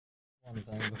One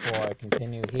thing before I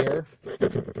continue here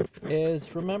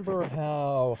is remember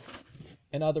how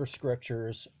in other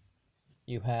scriptures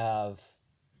you have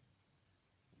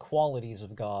qualities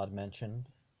of God mentioned.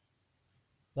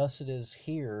 Thus it is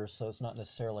here, so it's not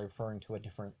necessarily referring to a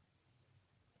different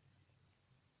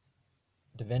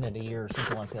divinity or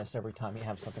something like this every time you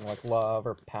have something like love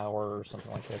or power or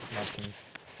something like this mentioned.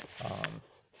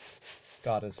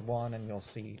 God is one, and you'll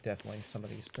see definitely some of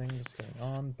these things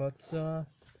going on, but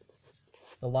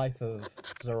the life of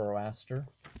Zoroaster.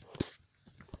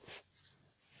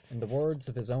 In the words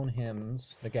of his own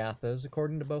hymns, the Gathas,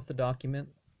 according to both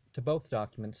documents,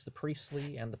 the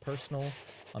priestly and the personal,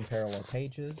 on parallel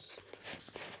pages,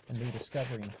 a new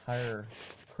discovery in higher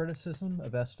criticism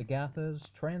of Avesta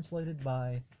Gathas, translated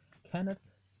by Kenneth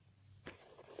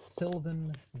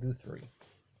Sylvan Guthrie.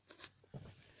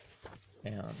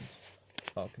 And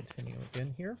I'll continue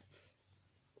again here.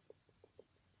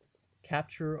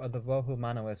 Capture of the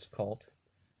Vohumanist cult,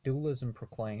 dualism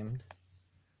proclaimed,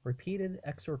 repeated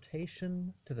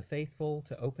exhortation to the faithful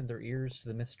to open their ears to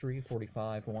the mystery,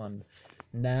 45:1.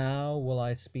 Now will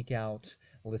I speak out,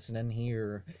 listen and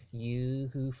hear, you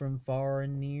who from far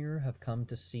and near have come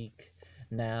to seek,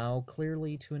 now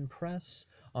clearly to impress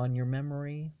on your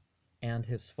memory and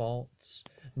his faults.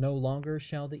 No longer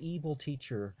shall the evil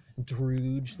teacher,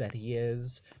 drudge that he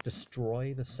is,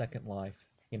 destroy the second life,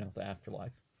 the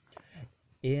afterlife.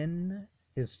 In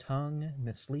his tongue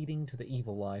misleading to the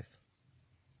evil life.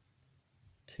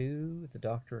 2. The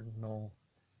doctrinal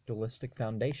dualistic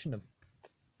foundation of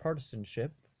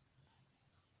partisanship.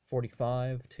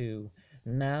 45:2.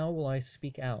 Now will I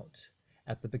speak out.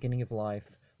 At the beginning of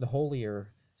life, the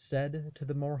holier said to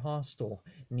the more hostile,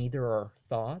 neither are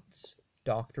thoughts,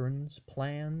 doctrines,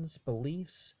 plans,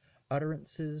 beliefs,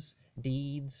 utterances,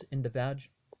 deeds,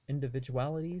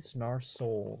 individualities, nor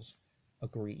souls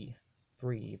agree.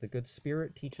 3. The good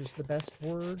spirit teaches the best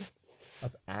word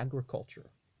of agriculture.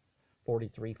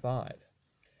 43:5.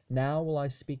 Now will I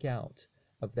speak out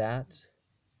of that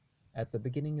at the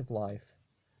beginning of life.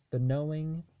 The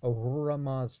knowing Ahura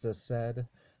Mazda said,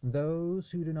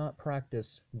 those who do not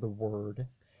practice the word,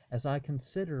 as I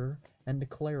consider and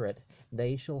declare it,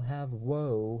 they shall have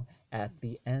woe at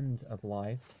the end of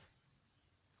life.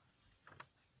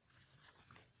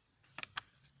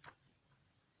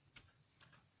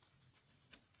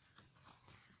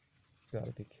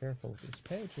 Gotta be careful with these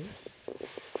pages.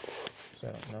 So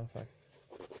I don't know if I...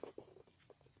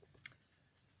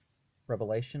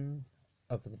 Revelation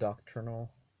of the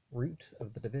doctrinal root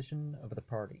of the division of the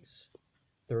parties.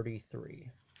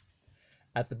 33.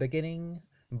 At the beginning,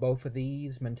 both of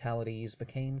these mentalities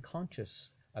became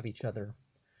conscious of each other,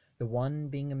 the one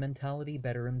being a mentality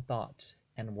better in thought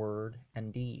and word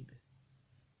and deed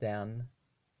than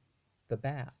the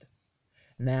bad.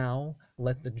 Now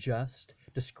let the just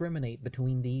discriminate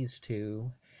between these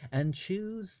two and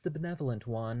choose the benevolent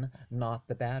one, not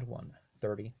the bad one.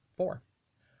 34.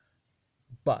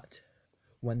 But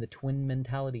when the twin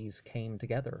mentalities came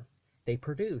together, they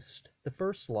produced the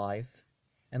first life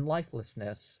and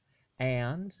lifelessness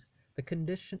and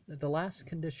the last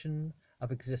condition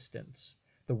of existence,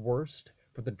 the worst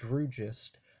for the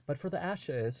drugist, but for the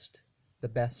ashaist, the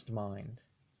best mind.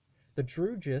 The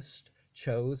drugist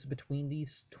chose between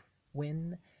these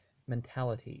twin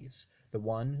mentalities, the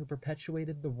one who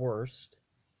perpetuated the worst,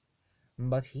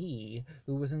 but he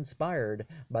who was inspired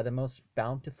by the most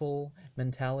bountiful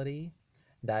mentality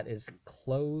that is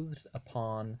clothed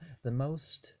upon the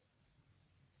most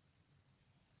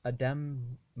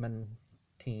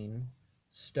adamantine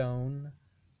stone,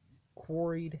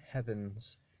 quarried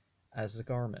heavens as a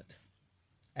garment,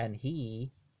 and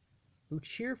he who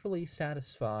cheerfully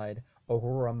satisfied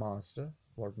Ahura Mazda,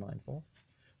 Lord Mindful,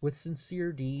 with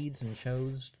sincere deeds and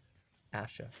chose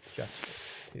Asha,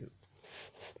 justice, too.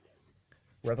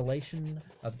 Revelation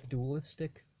of the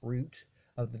dualistic root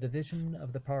of the division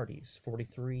of the parties,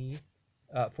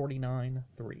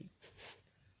 49:3.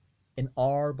 In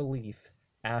our belief,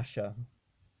 Asha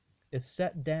is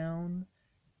set down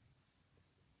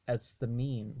as the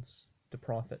means to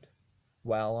profit,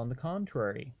 while on the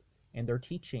contrary, in their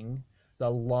teaching,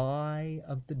 the lie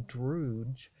of the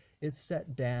drudge is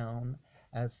set down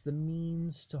as the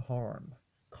means to harm.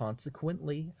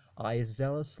 Consequently, I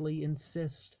zealously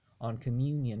insist on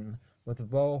communion with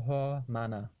Voha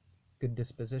Mana, good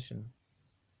disposition,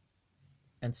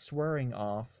 and swearing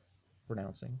off,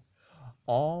 renouncing,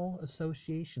 all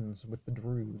associations with the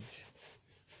drudge.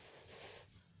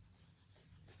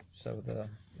 So the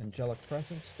angelic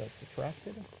presence that's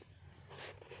attracted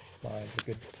by the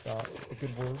good thought, the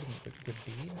good word, and the good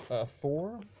deed.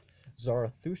 4.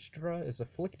 Zarathustra is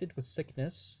afflicted with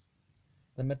sickness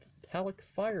The metallic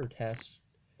fire test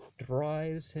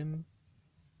drives him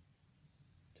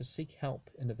to seek help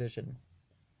in a vision.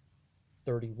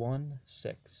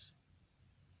 31:6.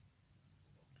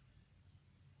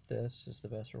 This is the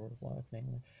best reward of life,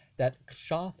 namely that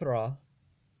Kshathra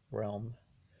realm,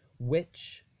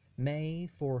 which may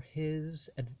for his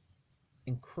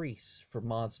increase for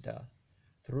Mazda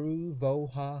through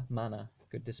Voha Mana,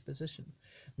 good disposition,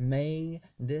 may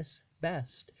this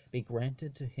best be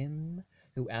granted to him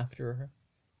who, after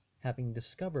having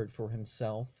discovered for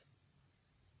himself,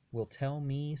 will tell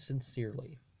me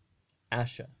sincerely.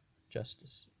 Asha,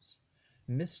 justice,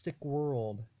 mystic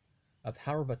world of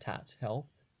Harvatat, health,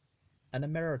 and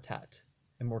Amaritat,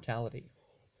 immortality.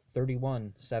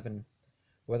 31:7.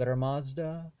 Whether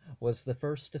Mazda was the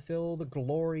first to fill the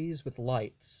glories with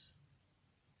lights,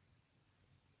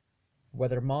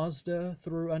 whether Mazda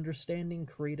through understanding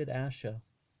created Asha,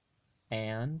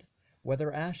 and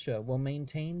whether Asha will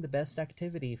maintain the best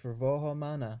activity for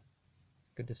Vohamana,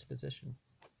 good disposition,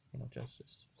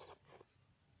 justice,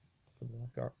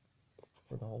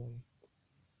 for the Holy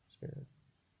Spirit.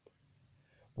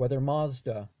 Whether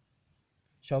Mazda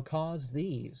shall cause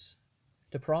these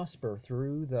to prosper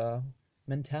through the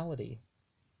mentality,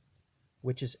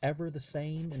 which is ever the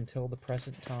same until the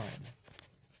present time.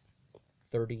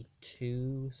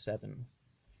 32:7.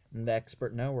 The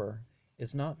expert knower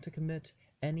is not to commit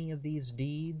any of these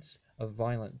deeds of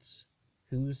violence,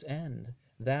 whose end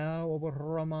thou,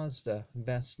 O Mazda,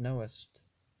 best knowest,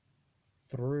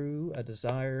 through a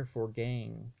desire for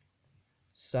gain,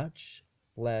 such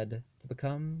led to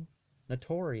become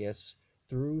notorious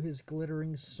through his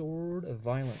glittering sword of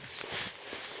violence.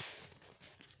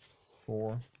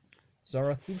 For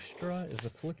Zarathustra is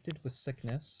afflicted with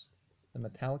sickness. The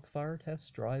metallic fire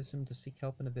test drives him to seek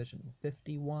help in a vision.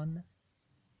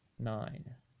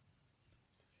 51:9.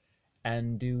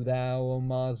 And do thou, O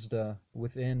Mazda,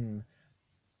 within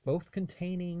both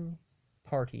containing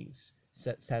parties,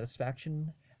 set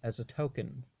satisfaction as a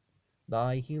token,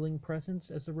 thy healing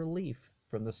presence as a relief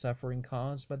from the suffering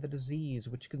caused by the disease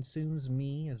which consumes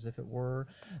me as if it were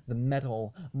the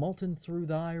metal molten through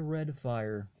thy red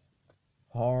fire.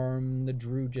 Harm the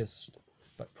drugist,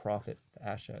 but profit the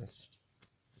ashast.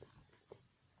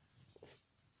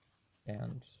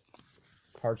 And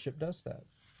hardship does that.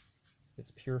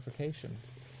 It's purification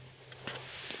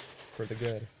for the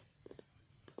good,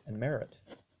 and merit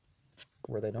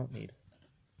where they don't need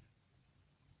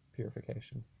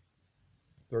purification.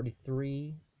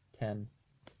 33:10.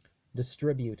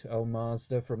 Distribute, O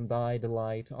Mazda, from thy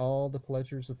delight all the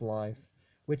pleasures of life,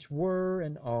 which were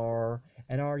and are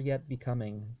yet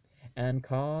becoming, and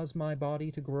cause my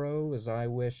body to grow as I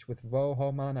wish with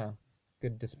Vohamana,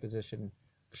 good disposition,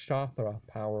 Kshathra,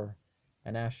 power,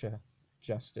 and Asha,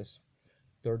 justice.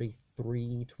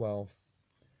 33:12.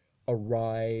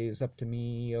 Arise up to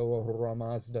me, O Ahura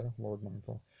Mazda, Lord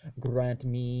mindful. Grant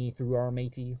me through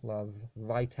Armati, love,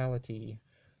 vitality.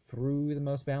 Through the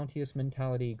most bounteous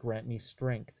mentality, grant me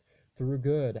strength. Through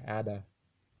good, Ada,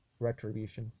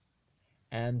 retribution.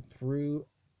 And through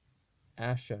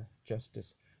Asha,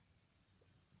 justice,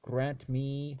 grant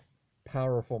me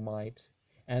powerful might.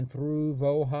 And through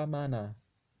Vohamana,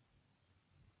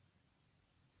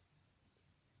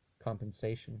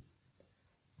 compensation.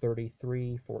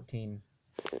 33:14.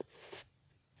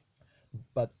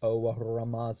 But, O Ahura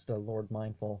Mazda, Lord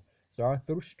mindful,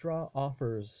 Zarathustra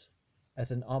offers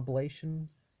as an oblation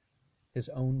his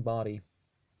own body,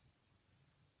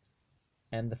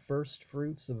 and the first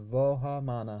fruits of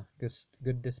Vohamana,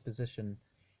 good disposition,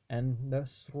 and the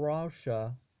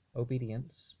Srausha,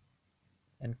 obedience,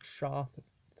 and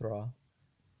Kshathra,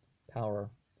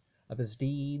 power, of his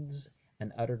deeds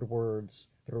and uttered words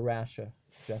through Asha,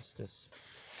 justice.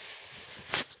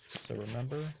 So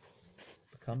remember,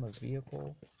 become a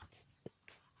vehicle of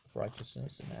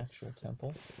righteousness, an actual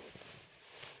temple.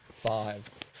 5.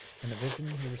 In a vision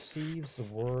he receives the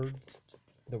word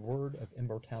of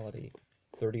immortality.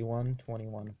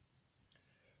 31:21.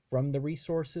 From the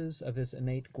resources of his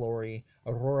innate glory,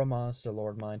 Ahura Mazda,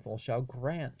 Lord mindful, shall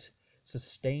grant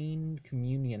sustained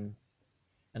communion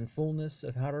and fullness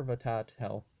of Harvatat,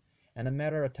 health, and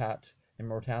Amaritat,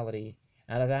 immortality,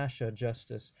 and of Asha,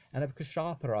 justice, and of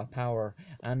Kshathra, power,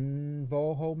 and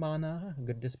Vohamana,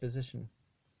 good disposition,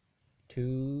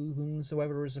 to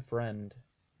whomsoever is a friend,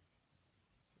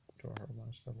 to Ahura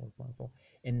Mazda, Lord mindful,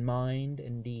 in mind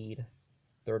and deed.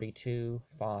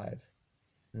 32:5.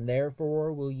 And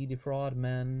therefore will ye defraud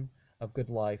men of good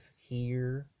life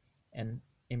here and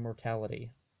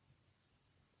immortality.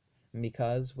 And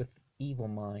because with evil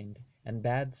mind and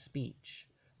bad speech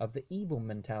of the evil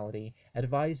mentality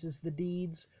advises the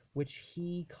deeds which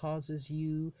he causes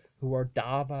you who are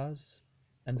Davas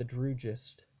and the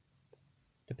Drugist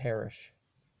to perish.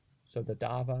 So the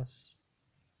Davas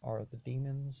are the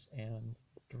demons, and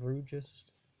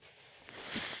Drugist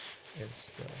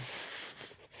is the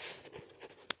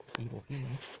evil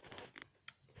human.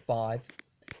 5.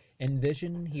 In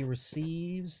vision he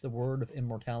receives the word of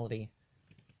immortality.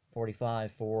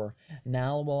 45. For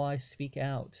now will I speak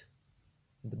out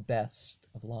the best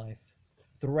of life.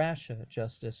 Through Asha,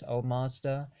 justice, O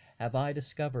Mazda, have I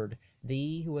discovered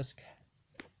thee who hast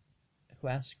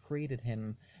created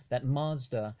him, that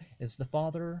Mazda is the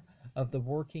father of the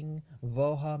working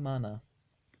Voha Mana.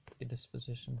 The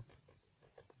disposition.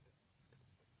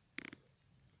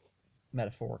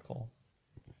 Metaphorical,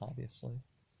 obviously.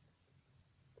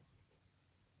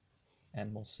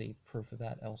 And we'll see proof of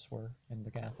that elsewhere in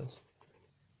the Gathas,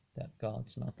 that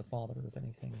God's not the father of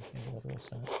anything in the literal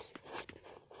sense,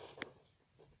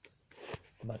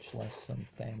 much less some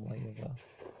family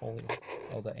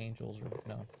of the angels, or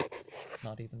no,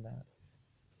 not even that.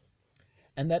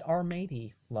 And that our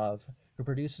matey, love, who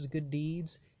produces good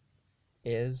deeds,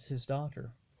 is his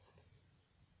daughter.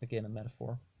 Again, a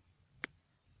metaphor.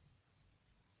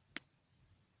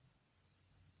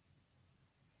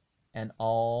 And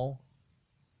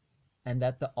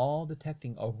that the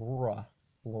all-detecting Ahura,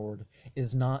 Lord,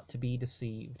 is not to be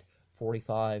deceived.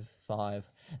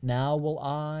 45:5. Now will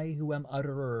I, who am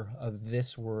utterer of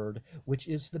this word, which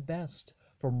is the best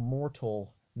for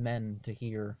mortal men to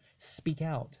hear, speak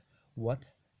out what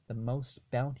the most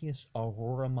bounteous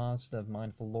Ahura Mazda,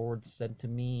 mindful Lord, said to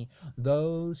me.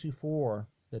 Those who for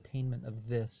the attainment of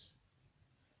this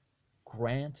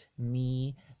grant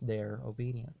me their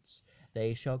obedience,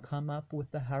 they shall come up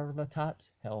with the Harvatat,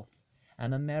 health,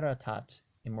 and Ameratat,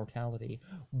 immortality,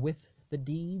 with the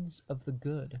deeds of the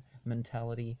good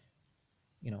mentality,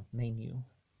 menu.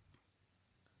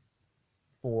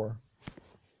 4.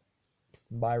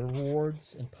 By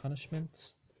rewards and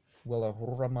punishments will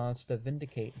Ahura Mazda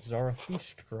vindicate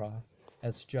Zarathustra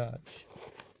as judge.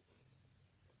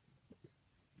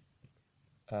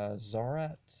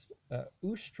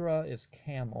 Ustra is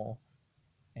camel,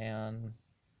 and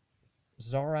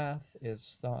Zarath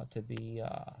is thought to be,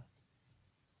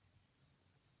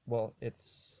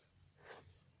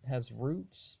 has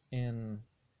roots in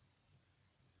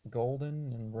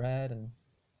golden and red, and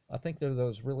I think they're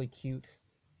those really cute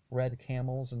red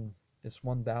camels in this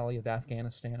one valley of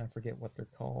Afghanistan. I forget what they're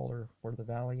called or where the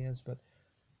valley is, but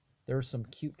there's some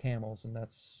cute camels, and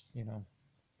that's,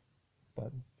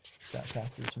 but that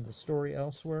factors into the story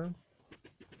elsewhere.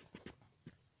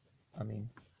 I mean,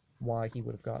 why he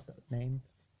would have got that name.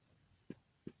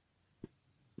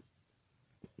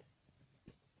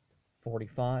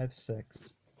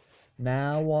 45:6.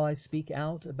 Now will I speak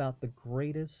out about the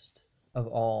greatest of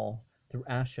all, through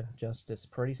Asha, justice,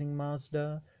 praising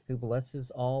Mazda, who blesses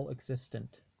all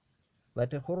existent.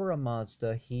 Let Ahura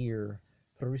Mazda hear,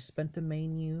 through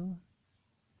Spentamanu,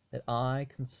 that I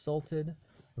consulted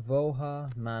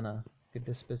Voha Mana, good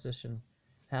disposition,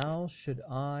 how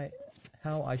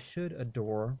I should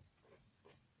adore,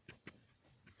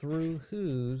 through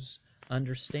whose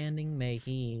understanding may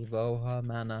he, Voha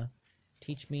Mana,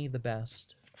 teach me the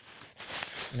best.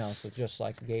 So just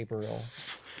like Gabriel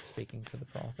speaking to the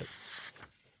prophets.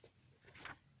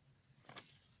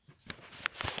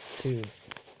 2.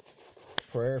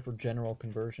 Prayer for general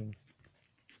conversion.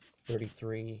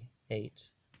 33:8.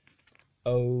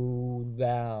 O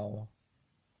do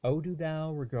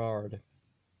thou regard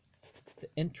the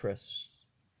interests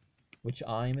which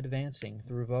I am advancing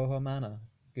through Voha Mana,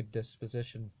 good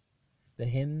disposition. The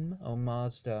hymn, O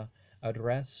Mazda,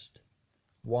 addressed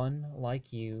one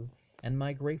like you, and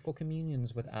my grateful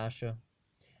communions with Asha,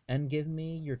 and give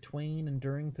me your twain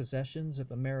enduring possessions of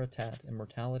Ameratat,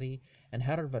 immortality, and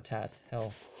Harvatat,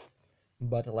 health.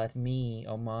 But let me,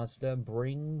 O Mazda,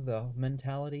 bring the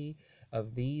mentality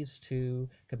of these two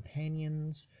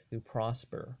companions who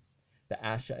prosper, the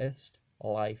Ashaist,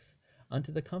 life,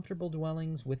 unto the comfortable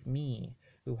dwellings with me,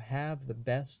 who have the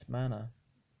best mana,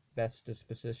 best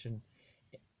disposition,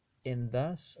 in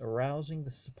thus arousing the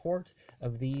support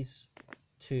of these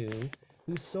two,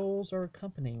 whose souls are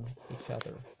accompanying each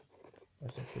other.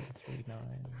 That's in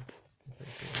 33:9.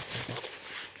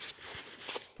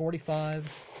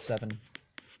 45:7.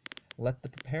 Let the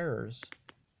preparers,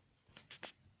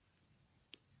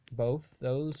 both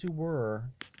those who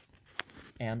were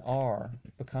and are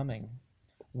becoming,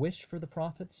 wish for the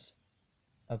prophets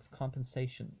of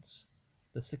compensations,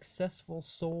 the successful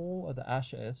soul of the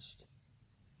Ashaist,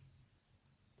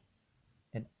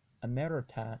 and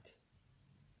Ameratat,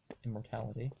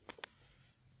 immortality,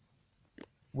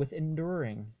 with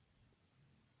enduring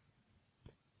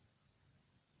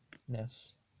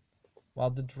while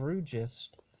the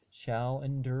drugist shall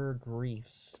endure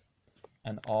griefs,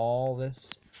 and all this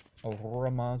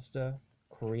Ahura Mazda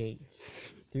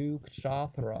creates through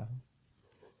Kshathra,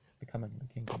 becoming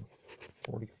the kingdom.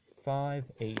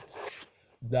 45:8.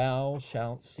 Thou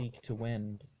shalt seek to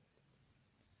win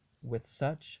with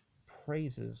such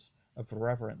praises of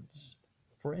reverence.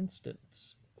 For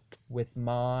instance, with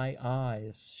my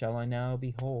eyes shall I now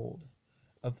behold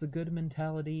of the good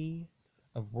mentality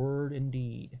of word and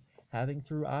deed, having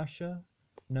through Asha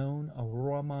known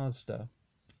Ahura Mazda,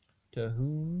 to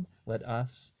whom let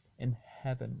us in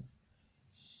heaven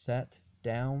set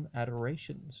down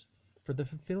adorations for the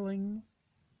fulfilling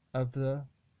of the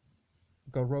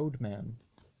Garodman.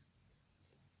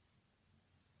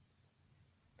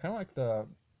 Kind of like the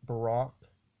Barak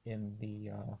in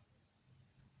the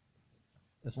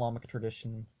Islamic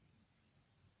tradition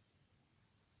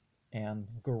and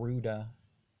Garuda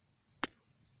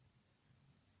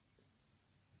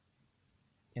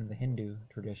in the Hindu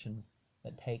tradition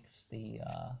that takes the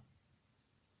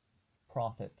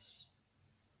prophets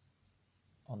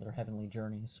on their heavenly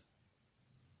journeys.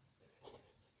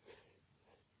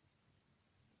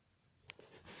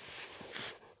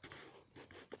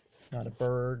 Not a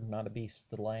bird, not a beast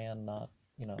of the land, not,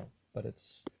 but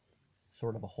it's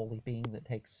sort of a holy being that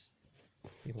takes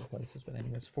people places. But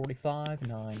anyways,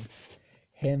 45:9.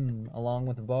 Him, along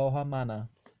with Vohamana,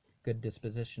 good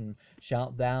disposition,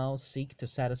 shalt thou seek to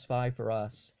satisfy for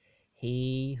us.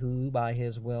 He who by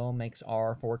his will makes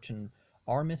our fortune,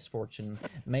 our misfortune,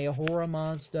 may Ahura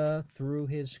Mazda through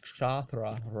his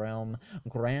Kshathra realm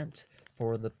grant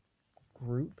for the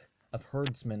group of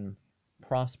herdsmen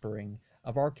prospering,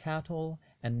 of our cattle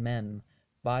and men,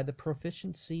 by the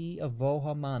proficiency of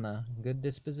Vohamana, good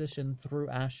disposition, through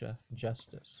Asha,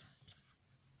 justice.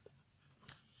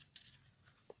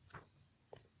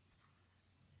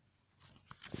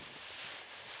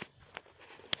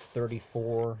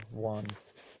 (34:1).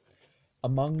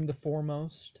 Among the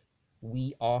foremost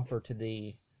we offer to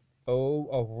thee, O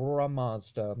Ahura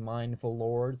Mazda, mindful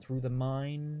Lord, through the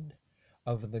mind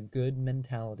of the good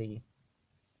mentality.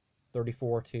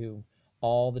 34:2.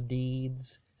 All the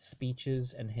deeds,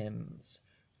 speeches, and hymns,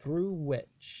 through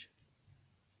which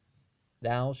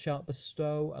thou shalt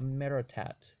bestow a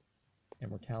meritat,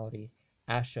 immortality,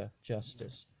 Asha,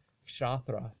 justice,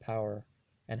 Kshathra, power,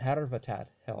 and Harvatat,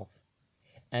 health.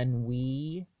 And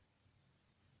we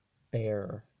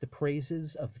bear the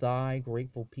praises of thy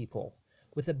grateful people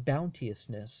with a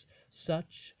bounteousness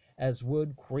such as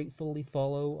would gratefully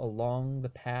follow along the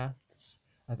paths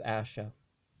of Asha,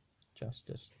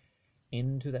 justice,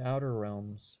 into the outer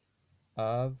realms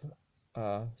of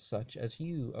such as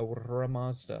you, Ahura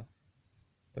Mazda.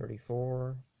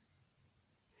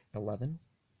 34:11.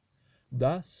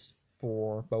 Thus,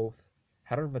 for both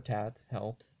Harvatat,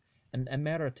 health, and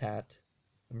Emeritat,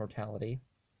 immortality,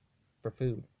 for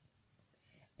food,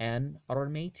 and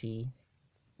Armati,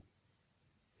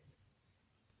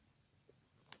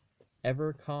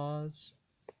 ever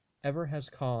has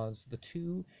caused the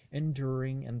two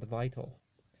enduring and the vital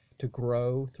to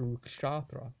grow through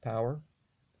Kshathra, power,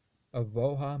 of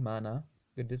Voha, mana,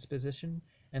 good disposition,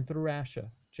 and through Asha,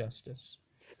 justice.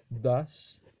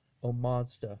 Thus, O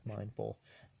Mazda, mindful,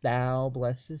 thou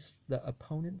blessest the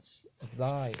opponents of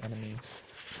thy enemies.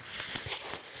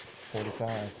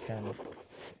 45:10.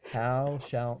 How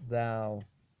shalt thou,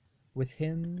 with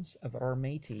hymns of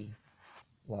Armati,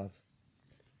 love,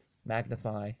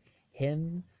 magnify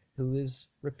him who is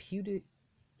reputed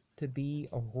to be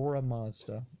Ahura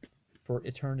Mazda for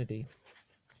eternity,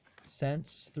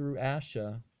 since through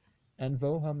Asha and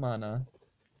Vohamana,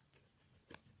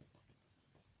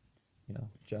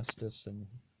 justice and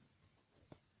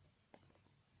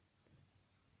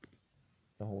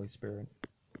the Holy Spirit,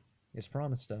 has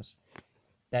promised us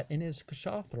that in his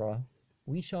Kshathra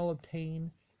we shall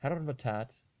obtain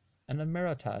Harvatat and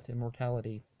Emeritat,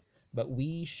 immortality, but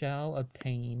we shall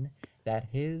obtain that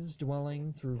his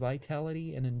dwelling through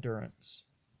vitality and endurance.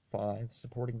 5.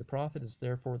 Supporting the prophet is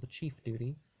therefore the chief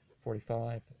duty.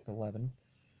 45:11.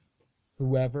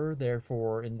 Whoever,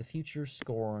 therefore, in the future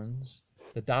scorns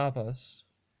the Davas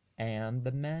and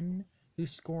the men who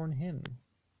scorn him,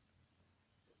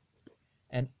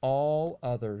 and all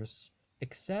others,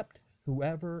 except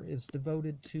whoever is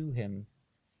devoted to him,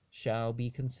 shall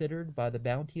be considered by the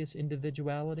bounteous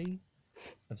individuality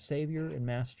of Savior and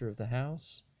Master of the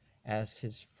house as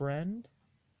his friend,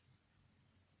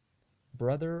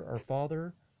 brother, or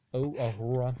father, O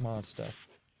Ahura Mazda.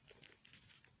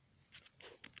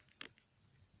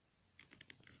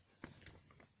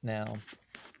 Now,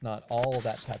 not all of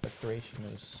that type of creation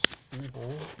is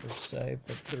evil per se,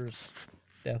 but there's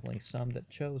definitely some that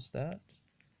chose that.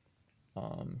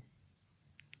 I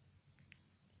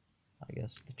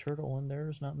guess the turtle in there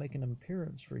is not making an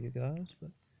appearance for you guys,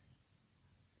 but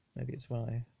maybe it's when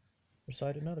I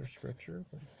recite another scripture.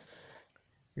 But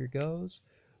here goes.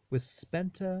 With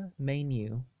spenta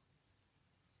menu.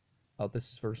 Oh,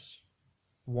 this is verse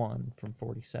 1 from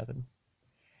 47.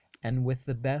 And with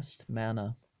the best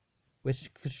mana,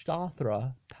 which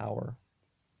Kshathra power,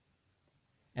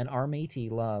 and Armati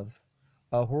love,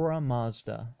 Ahura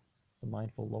Mazda, the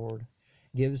mindful Lord,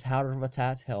 gives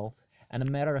Harvatat health and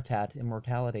Ameratat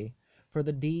immortality for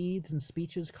the deeds and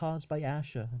speeches caused by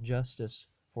Asha, justice,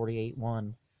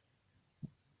 48:1.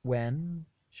 When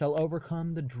shall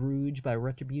overcome the Druge by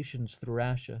retributions through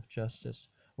Asha, justice,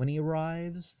 when he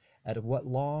arrives at what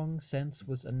long since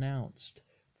was announced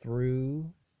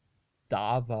through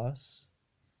Davas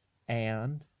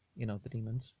and, the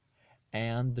demons,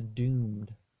 and the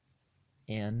doomed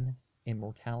in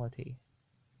immortality.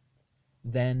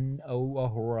 Then, O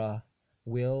Ahura,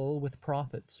 will with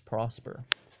prophets prosper.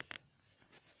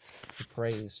 He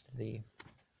praised thee.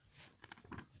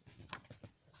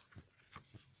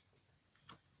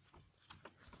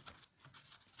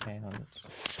 And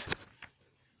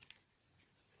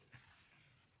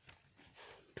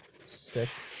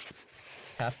 6,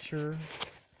 capture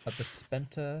of the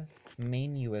Spenta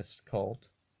Manuist cult,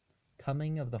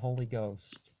 coming of the Holy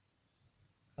Ghost.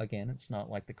 Again, it's not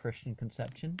like the Christian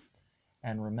conception.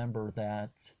 And remember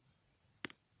that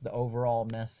the overall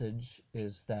message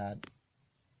is that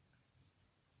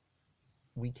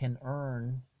we can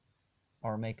earn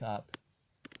or make up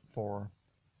for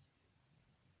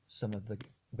some of the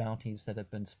bounties that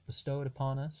have been bestowed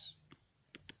upon us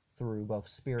through both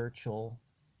spiritual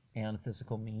and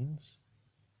physical means.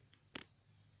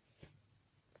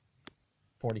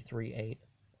 43:8.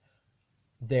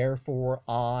 Therefore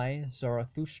I,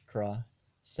 Zarathustra,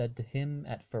 said to him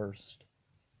at first,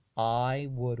 I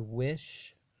would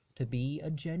wish to be a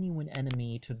genuine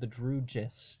enemy to the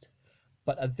Drugist,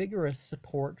 but a vigorous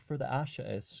support for the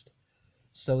Ashaist,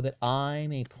 so that I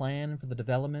may plan for the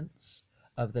developments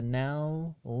of the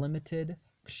now limited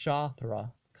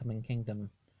Kshathra coming kingdom,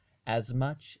 as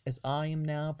much as I am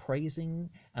now praising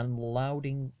and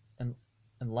lauding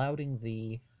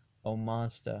thee, O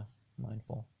Mazda,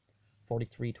 mindful.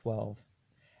 43:12.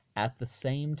 At the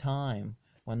same time,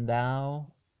 when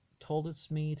thou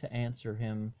toldest me to answer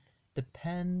him,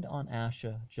 depend on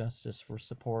Asha, justice, for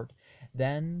support,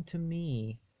 then to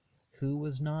me, who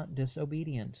was not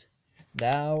disobedient,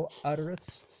 thou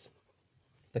utteredst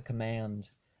the command,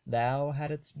 thou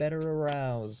hadst better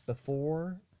arouse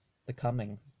before the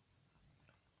coming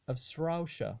of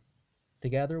Srausha,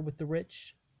 together with the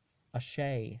rich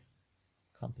Ashay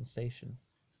compensation,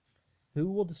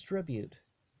 who will distribute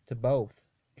to both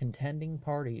contending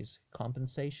parties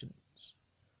compensations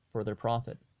for their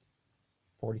profit.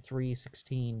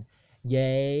 43:16.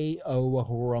 Yea, O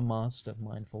Ahura Mazda,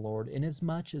 mindful Lord,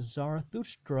 inasmuch as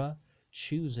Zarathustra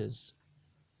chooses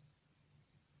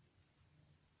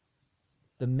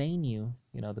the menu,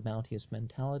 the bounteous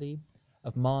mentality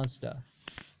of Mazda.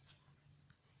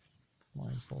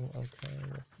 Mindful,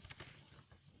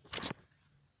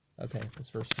 okay, this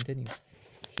verse continues.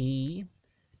 He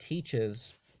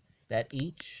teaches that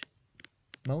each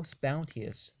most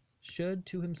bounteous should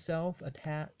to himself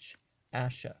attach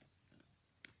Asha,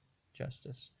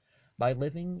 justice, by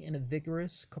living in a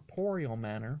vigorous corporeal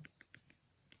manner,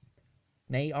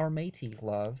 nay, Armati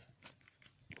love,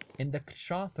 in the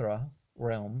Kshathra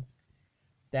realm,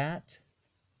 that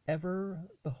ever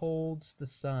beholds the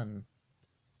sun,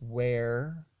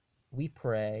 where we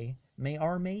pray, may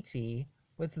Armati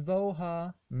with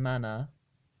Voha Mana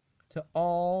to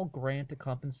all grant a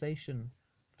compensation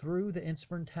through the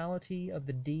instrumentality of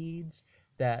the deeds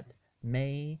that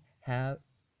they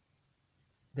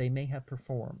may have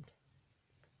performed.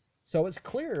 So it's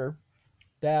clear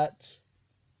that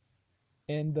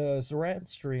in the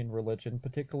Zoroastrian religion,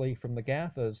 particularly from the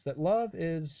Gathas, that love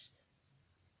is,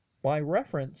 by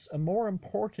reference, a more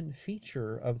important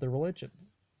feature of the religion.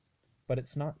 But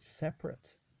it's not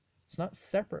separate. It's not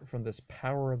separate from this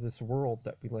power of this world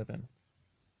that we live in.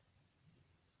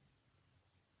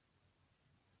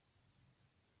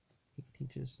 He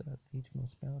teaches that each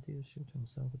most bounteous should to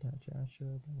himself attach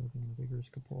Asha by living in a vigorous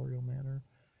corporeal manner.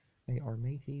 May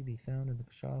Armati be found in the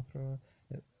Kshathra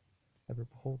that ever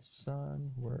beholds the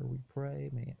sun, where we pray.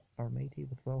 May Armati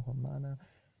with Vohamana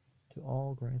to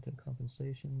all granted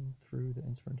compensation through the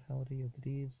instrumentality of the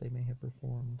deeds they may have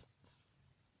performed.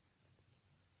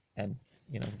 And,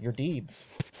 your deeds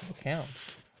will count.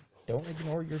 Don't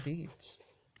ignore your deeds.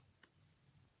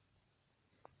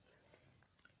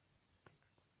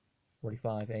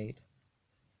 45:8.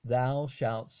 Thou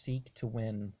shalt seek to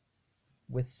win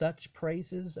with such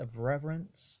praises of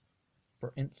reverence.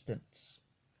 For instance,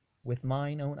 with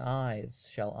mine own eyes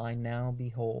shall I now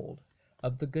behold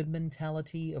of the good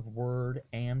mentality of word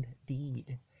and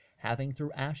deed, having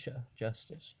through Asha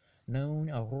justice known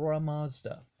Ahura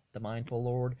Mazda, the mindful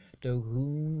Lord, to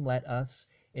whom let us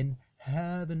in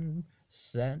heaven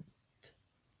set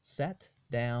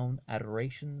down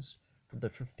adorations for the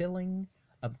fulfilling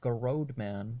of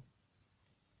Garodman,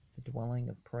 the dwelling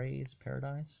of praise,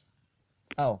 paradise.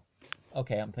 Oh,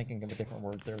 okay, I'm thinking of a different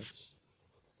word. There's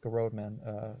Garodman,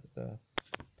 the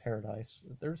paradise.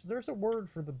 There's a word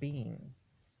for the being.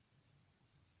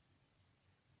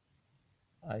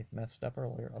 I messed up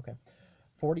earlier. Okay.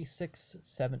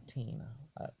 46:17.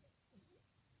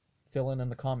 Fill in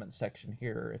the comments section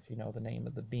here if you know the name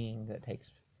of the being that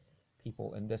takes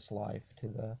people in this life to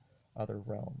the other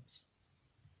realms.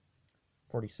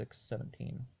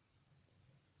 46:17.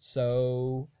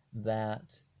 So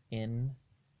that in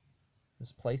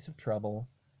this place of trouble,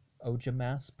 O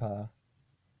Jamaspa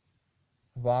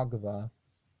Vagava,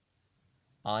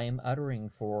 I am uttering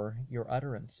for your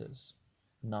utterances,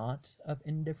 not of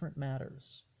indifferent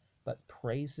matters, but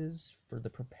praises for the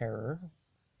preparer,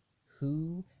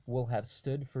 who will have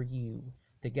stood for you,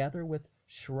 together with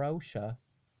Shrosha,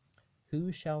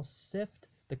 who shall sift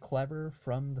the clever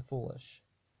from the foolish,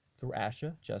 through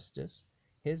Asha, justice,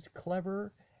 his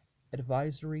clever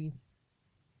advisory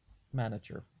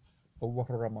manager, O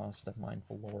Waharamas, the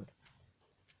mindful Lord.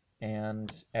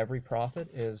 And every prophet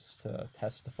is to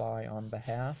testify on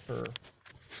behalf or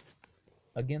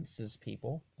against his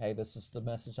people. Hey, this is the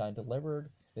message I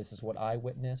delivered. This is what I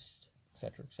witnessed,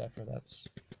 etc., etc. That's,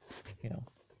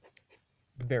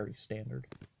 very standard.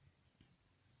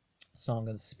 Song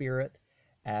of the Spirit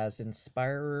as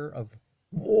inspirer of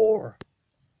war.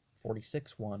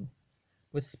 46:1.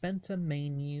 With Spenta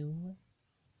Manu,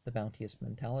 the bounteous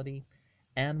mentality,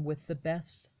 and with the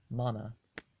best mana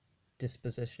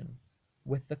disposition,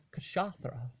 with the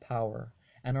Kshathra power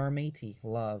and Armati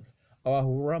love,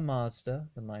 Ahura Mazda,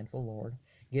 the mindful Lord,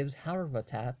 gives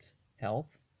Harvatat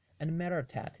health and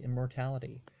Meritat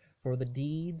immortality for the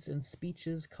deeds and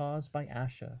speeches caused by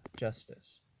Asha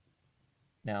justice.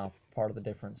 Now, part of the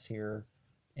difference here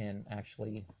in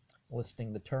actually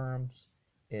listing the terms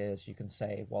is you can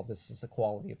say, well, this is the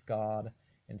quality of God.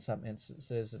 In some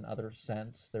instances, in other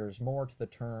sense, there's more to the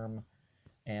term,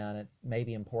 and it may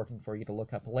be important for you to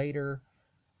look up later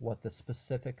what the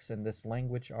specifics in this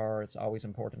language are. It's always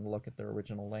important to look at the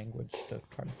original language to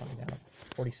try to find out.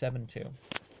 47:2.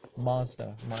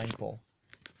 Mazda, mindful,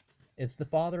 is the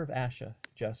father of Asha,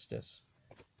 justice.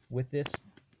 With this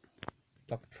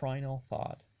doctrinal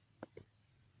thought,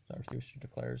 Zarathustra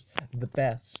declares, the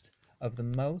best of the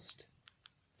most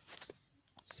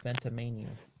Spentamania,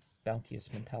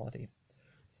 bounteous mentality,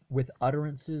 with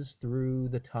utterances through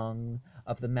the tongue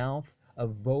of the mouth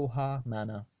of Voha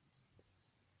Mana,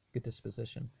 good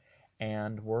disposition,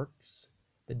 and works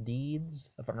the deeds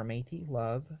of Armati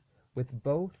love with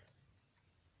both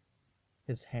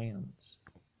his hands.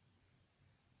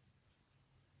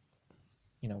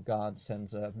 God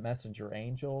sends a messenger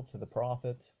angel to the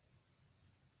prophet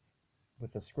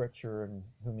with the scripture and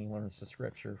whom he learns the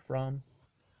scripture from,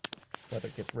 whether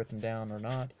it gets written down or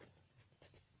not.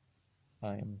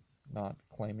 I am not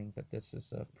claiming that this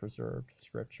is a preserved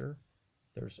scripture.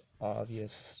 There's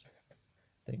obvious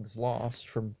things lost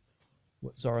from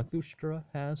what Zarathustra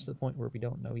has, to the point where we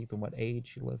don't know even what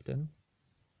age he lived in.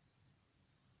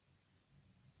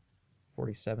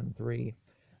 47:3.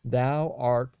 Thou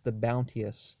art the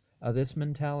bounteous of this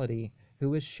mentality,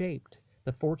 who has shaped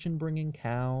the fortune-bringing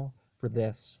cow for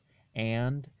this,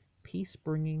 and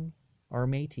peace-bringing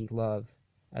Armati love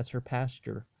as her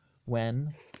pasture,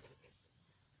 when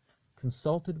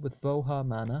consulted with Voha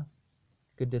Mana,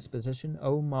 good disposition,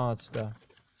 O Mazda.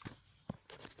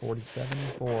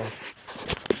 47:4.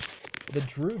 The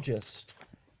Drugist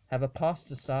have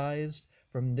apostatized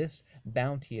from this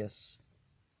bounteous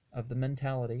of the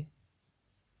mentality,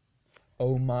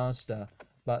 O Mazda,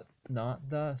 but not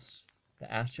thus the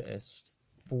Ashaist,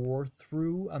 for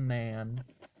through a man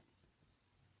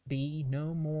be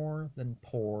no more than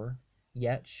poor,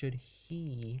 yet should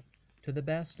he, to the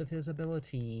best of his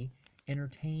ability,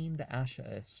 entertain the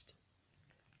Ashaist.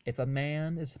 If a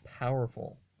man is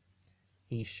powerful,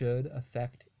 he should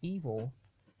affect evil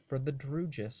for the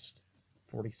Drugist,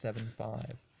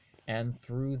 47:5, and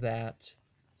through that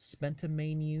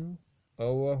Spentamanu,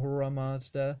 O Ahura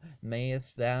Mazda,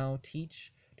 mayest thou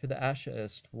teach to the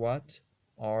Ashaist what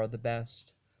are the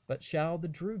best, but shall the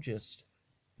Drugist,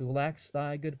 who lacks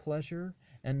thy good pleasure,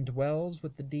 and dwells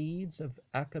with the deeds of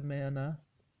Akamana.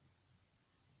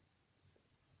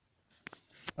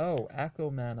 Oh,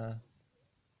 Akamana.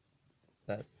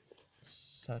 That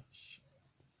such...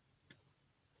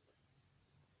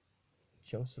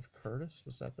 Joseph Curtis?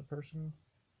 Was that the person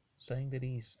saying that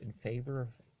he's in favor of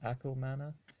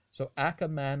Akamana? So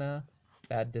Akamana,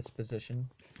 bad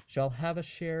disposition, shall have a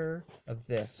share of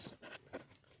this.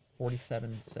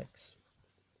 47:6.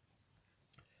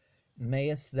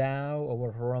 Mayest thou, O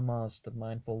Ahura Mazda,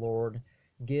 mindful Lord,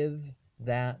 give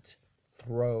that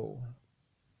throw,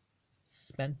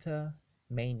 spenta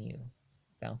manu,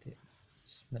 bounty,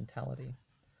 mentality,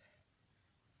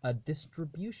 a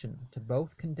distribution to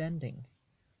both contending,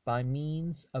 by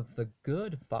means of the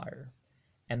good fire,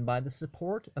 and by the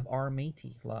support of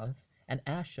Armati, love, and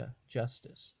Asha,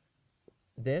 justice.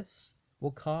 This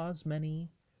will cause many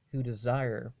who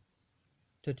desire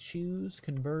to choose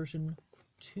conversion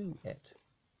to it.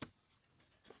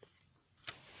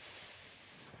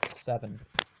 7.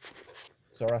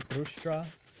 Zarathustra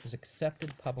is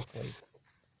accepted publicly.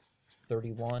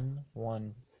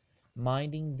 31:1.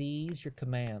 Minding these your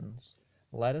commands,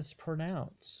 let us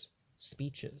pronounce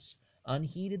speeches,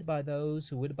 unheeded by those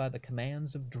who would by the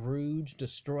commands of Druge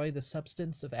destroy the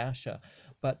substance of Asha,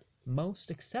 but most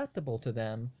acceptable to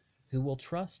them who will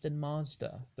trust in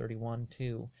Mazda.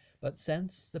 31:2. But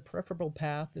since the preferable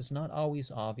path is not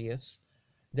always obvious,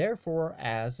 therefore,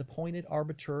 as appointed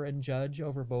arbiter and judge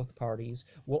over both parties,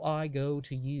 will I go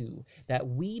to you, that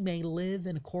we may live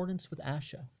in accordance with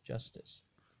Asha, justice.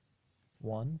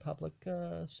 1. Public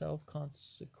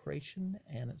self-consecration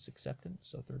and its acceptance.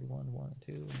 So 31:1 and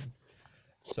 2.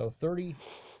 So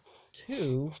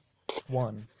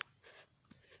 32:1.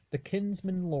 The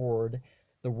kinsman lord,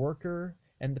 the worker,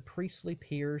 and the priestly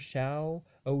peers shall,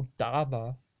 O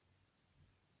Dava,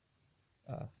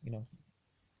 the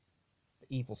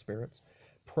evil spirits,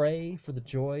 pray for the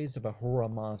joys of Ahura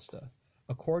Mazda,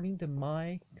 according to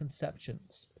my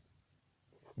conceptions.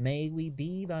 May we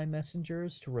be thy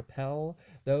messengers to repel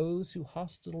those who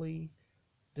hostilely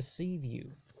deceive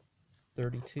you.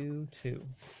 32:2.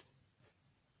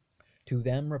 To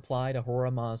them replied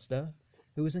Ahura Mazda,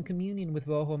 who is in communion with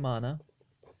Vohamana,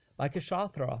 by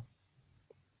Kshatra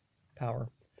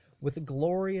power, with a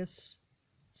glorious,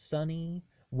 sunny,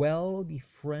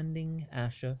 well-befriending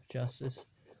Asha, justice,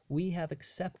 we have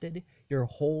accepted your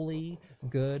holy,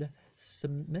 good,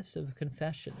 submissive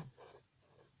confession.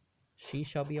 She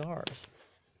shall be ours.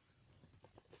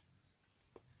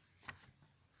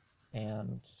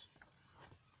 And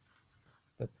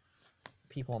the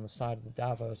people on the side of the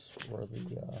Davos were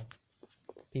the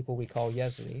people we call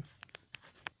Yezdi,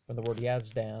 from the word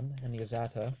Yazdan and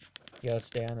Yazata.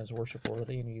 Yazdan is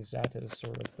worship-worthy, and Yazata is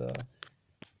sort of the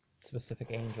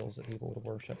specific angels that people would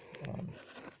worship.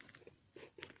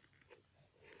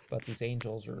 But these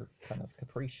angels are kind of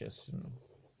capricious, and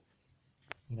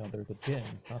they're the jinn,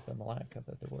 not the Malaika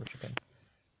that they're worshiping.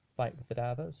 Fight with the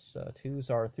Davas. 2.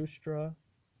 Zarathustra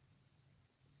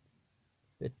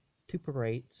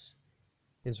vituperates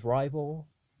his rival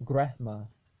Grehma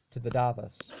to the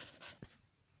Davas.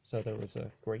 So there was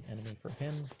a great enemy for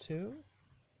him too,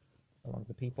 among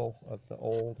the people of the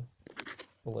old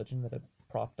religion that had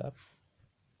propped up.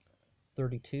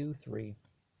 32:3.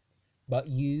 But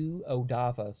you, O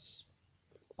Davas,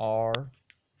 are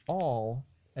all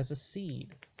as a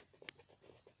seed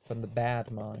from the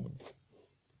bad mind.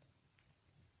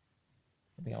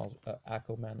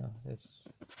 Akamana is,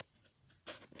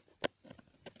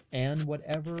 and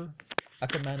whatever,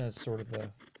 Akamana is sort of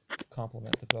a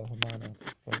complement to Vohamana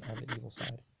on the evil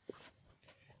side.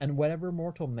 And whatever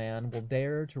mortal man will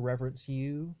dare to reverence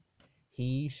you,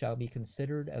 he shall be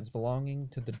considered as belonging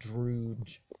to the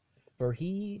Druge, for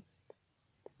he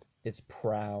is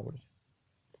proud.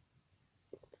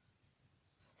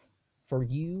 For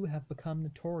you have become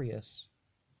notorious,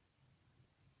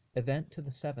 event to the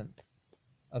 7th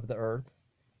of the earth,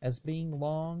 as being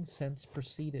long since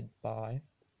preceded by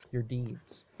your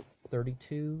deeds.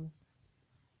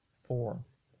 32:4.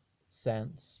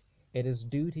 Since it is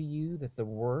due to you that the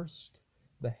worst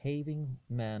behaving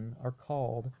men are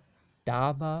called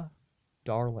Dava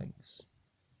darlings,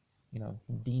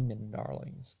 demon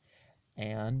darlings,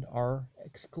 and are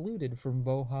excluded from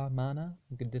Vohamana,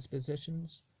 good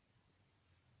dispositions,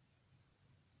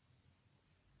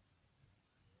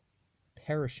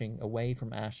 perishing away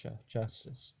from Asha,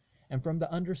 justice, and from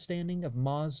the understanding of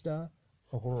Mazda,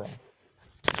 Ahura.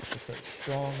 It's such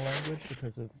strong language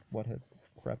because of what had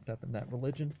crept up in that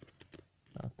religion.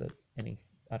 Not that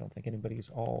I don't think anybody's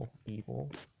all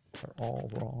evil or all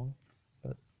wrong,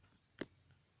 but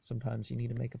sometimes you need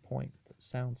to make a point that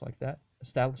sounds like that.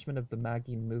 Establishment of the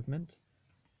Magian movement.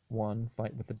 1.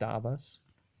 Fight with the Davas.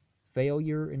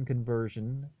 Failure in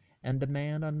conversion, and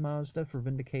demand on Mazda for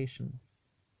vindication.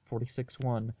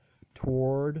 46.1.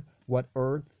 Toward what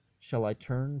earth shall I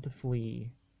turn to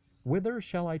flee? Whither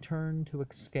shall I turn to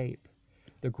escape?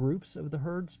 The groups of the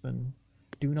herdsmen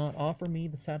do not offer me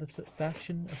the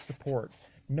satisfaction of support.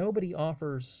 Nobody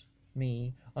offers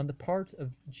me on the part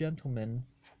of gentlemen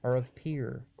or of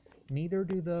peer. Neither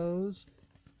do those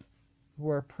who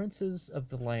are princes of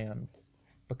the land,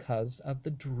 because of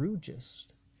the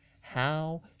Drugist.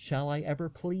 How shall I ever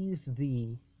please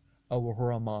thee, O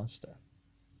Ahura Mazda?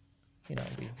 We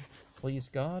please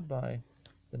God by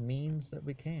the means that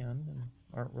we can and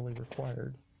aren't really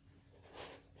required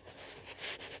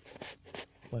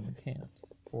when we can't.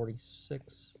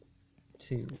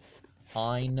 46.2.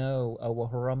 I know, O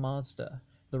Ahura Mazda,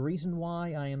 the reason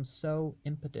why I am so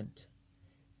impotent.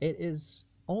 It is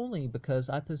only because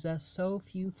I possess so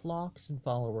few flocks and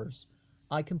followers.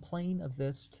 I complain of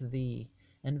this to thee.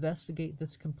 Investigate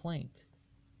this complaint,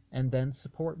 and then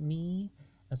support me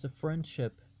as a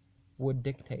friendship would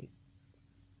dictate.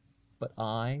 But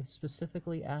I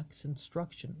specifically ask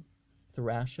instruction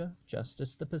through Asha,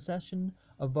 justice, the possession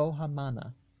of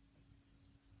Vohamana,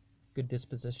 good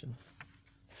disposition.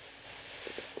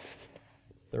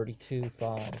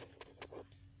 32.5.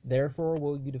 Therefore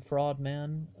will you defraud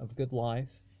man of good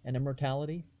life and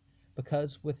immortality,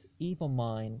 because with evil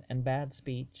mind and bad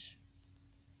speech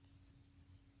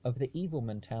of the evil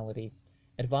mentality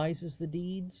advises the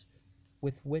deeds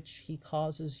with which he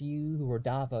causes you who are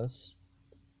Davas,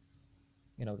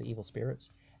 the evil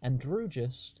spirits, and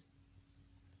Drugist,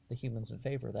 the humans in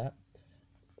favor of that,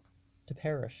 to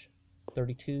perish.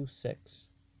 32.6.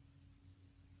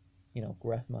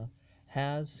 Grehma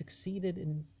has succeeded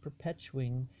in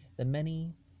perpetuating the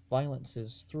many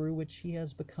violences through which he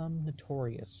has become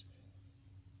notorious.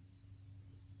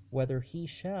 Whether he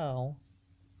shall,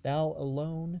 thou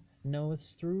alone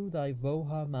knowest through thy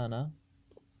Vohamana,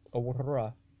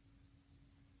 Ahura.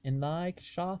 In thy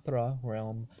Kshathra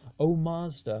realm, O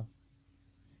Mazda,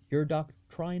 your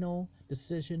doctrinal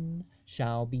decision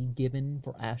shall be given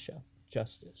for Asha,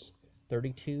 justice.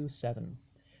 32.7.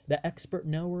 The expert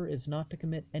knower is not to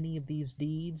commit any of these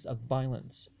deeds of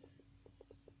violence,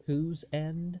 whose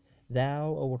end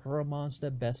thou, O Ahura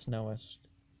Mazda, best knowest.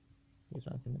 He is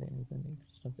not committing anything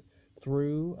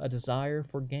through a desire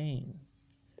for gain.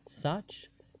 Such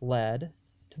led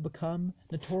to become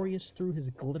notorious through his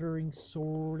glittering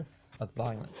sword of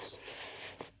violence.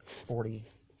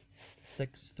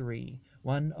 46.3.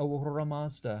 When, O Ahura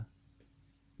Mazda,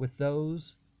 with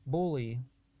those bully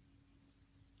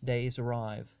days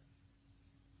arrive,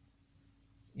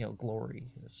 glory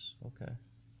is okay.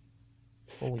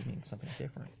 Bully means something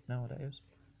different nowadays.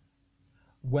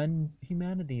 When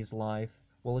humanity's life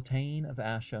will attain of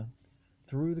Asha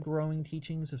through the growing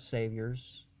teachings of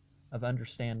saviors of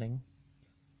understanding,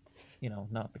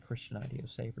 not the Christian idea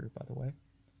of savior, by the way,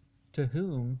 to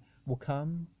whom will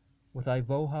come with thy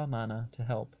Vohamana to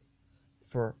help.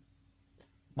 For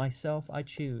myself I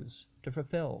choose to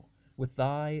fulfill with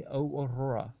thy, O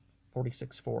Ahura.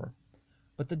 46.4.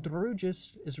 But the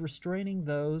Drugist is restraining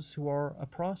those who are a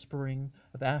prospering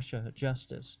of Asha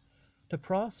justice, to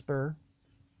prosper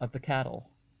of the cattle,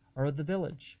 or of the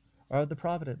village, or of the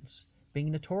providence,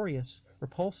 being notorious,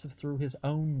 repulsive through his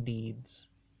own deeds.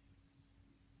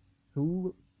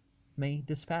 Who may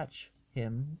dispatch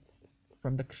him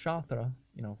from the Kshathra,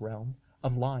 realm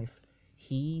of life,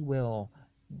 he will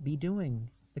be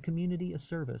doing the community a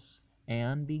service,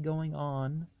 and be going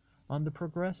on the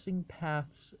progressing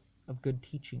paths of good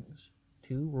teachings.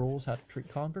 2 rules how to treat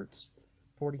converts.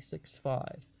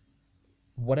 46.5.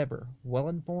 Whatever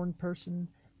well-informed person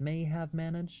may have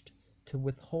managed to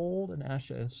withhold an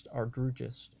Ashaist or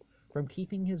Drugist from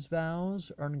keeping his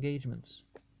vows or engagements,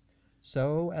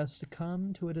 so as to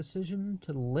come to a decision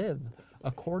to live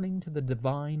according to the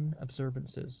divine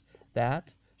observances,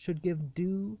 that should give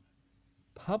due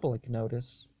public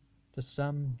notice to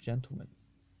some gentleman.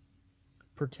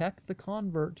 Protect the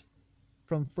convert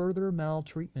from further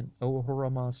maltreatment, O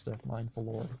Ahura Mazda, mindful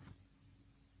Lord.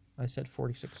 I said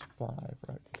 46.5,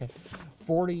 right? Okay.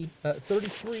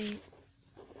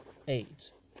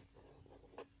 33.8.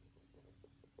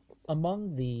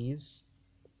 Among these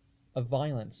of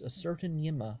violence, a certain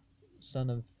Yima, son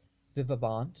of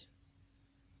Vivavant,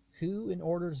 who, in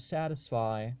order to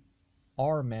satisfy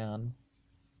our men,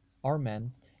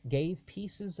 gave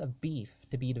pieces of beef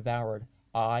to be devoured.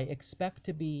 I expect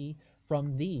to be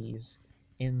from these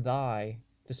in thy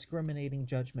discriminating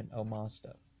judgment, O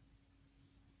Mazda.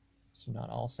 So not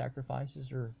all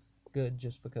sacrifices are good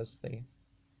just because they,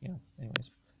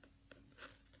 anyways.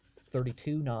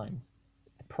 32.9.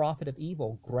 prophet of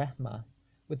evil, Grahma,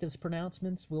 with his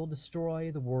pronouncements will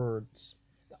destroy the words,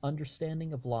 the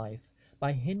understanding of life,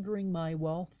 by hindering my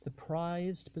wealth, the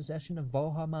prized possession of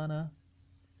Vohamana.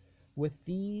 With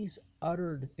these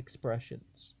uttered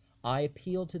expressions, I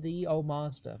appeal to thee, O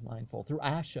Mazda, mindful, through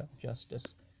Asha,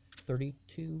 justice,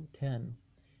 32:10,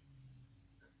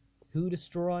 who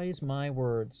destroys my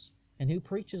words, and who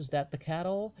preaches that the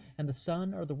cattle and the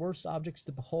sun are the worst objects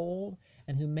to behold,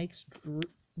 and who makes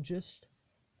just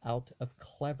out of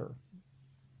clever,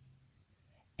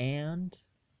 and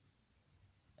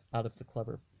out of the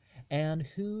clever, and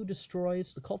who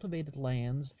destroys the cultivated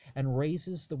lands and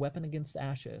raises the weapon against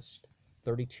Ashist,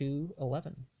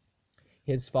 32:11.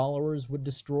 His followers would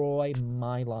destroy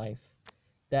my life,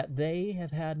 that they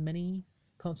have had many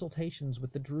consultations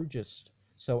with the Drugist,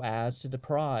 so as to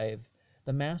deprive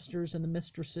the masters and the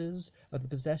mistresses of the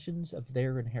possessions of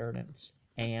their inheritance,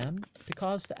 and to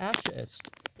cause the Ashaist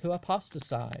to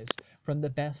apostatize from the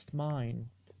best mind,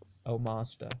 O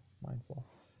Mazda, mindful,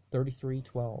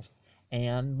 33:12,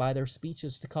 and by their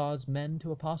speeches to cause men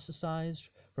to apostatize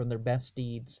from their best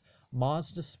deeds.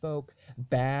 Mazda spoke,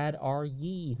 bad are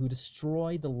ye who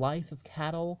destroy the life of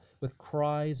cattle with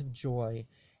cries of joy,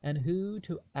 and who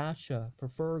to Asha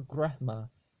prefer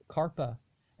Grahma, Karpa,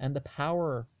 and the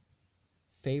power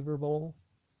favorable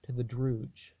to the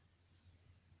Druge.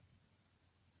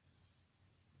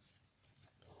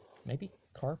 Maybe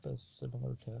Karpa is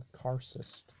similar to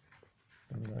Karsist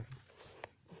in the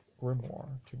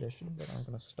Grimoire tradition, but I'm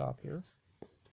going to stop here.